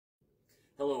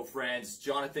Hello friends,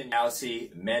 Jonathan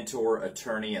Yowsey, mentor,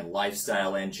 attorney, and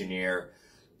lifestyle engineer,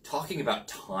 talking about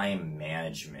time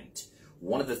management.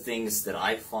 One of the things that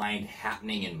I find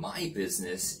happening in my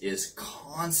business is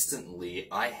constantly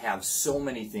I have so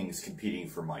many things competing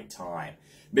for my time.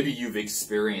 Maybe you've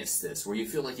experienced this where you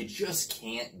feel like you just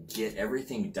can't get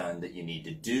everything done that you need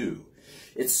to do.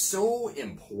 It's so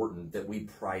important that we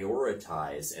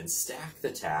prioritize and stack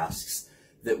the tasks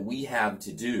that we have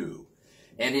to do.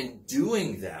 And in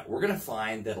doing that, we're going to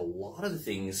find that a lot of the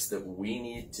things that we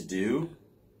need to do,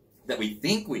 that we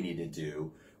think we need to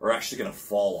do, are actually going to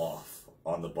fall off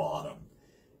on the bottom.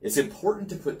 It's important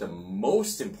to put the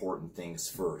most important things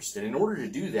first. And in order to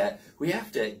do that, we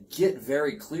have to get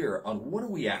very clear on what do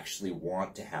we actually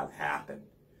want to have happen.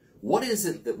 What is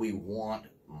it that we want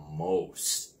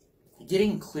most?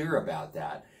 Getting clear about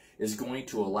that is going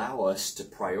to allow us to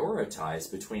prioritize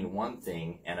between one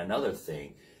thing and another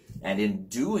thing. And in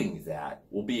doing that,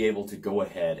 we'll be able to go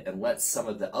ahead and let some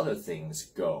of the other things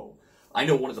go. I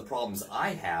know one of the problems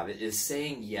I have is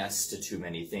saying yes to too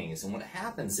many things. And what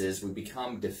happens is we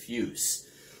become diffuse,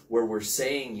 where we're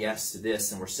saying yes to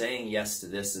this, and we're saying yes to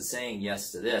this, and saying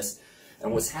yes to this.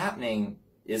 And what's happening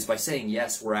is by saying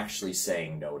yes, we're actually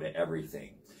saying no to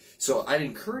everything. So I'd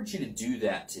encourage you to do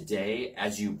that today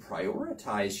as you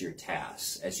prioritize your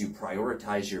tasks, as you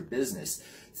prioritize your business.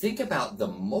 Think about the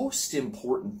most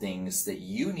important things that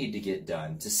you need to get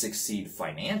done to succeed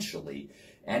financially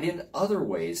and in other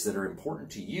ways that are important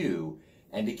to you,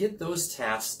 and to get those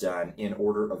tasks done in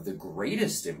order of the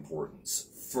greatest importance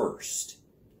first.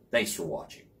 Thanks for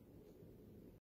watching.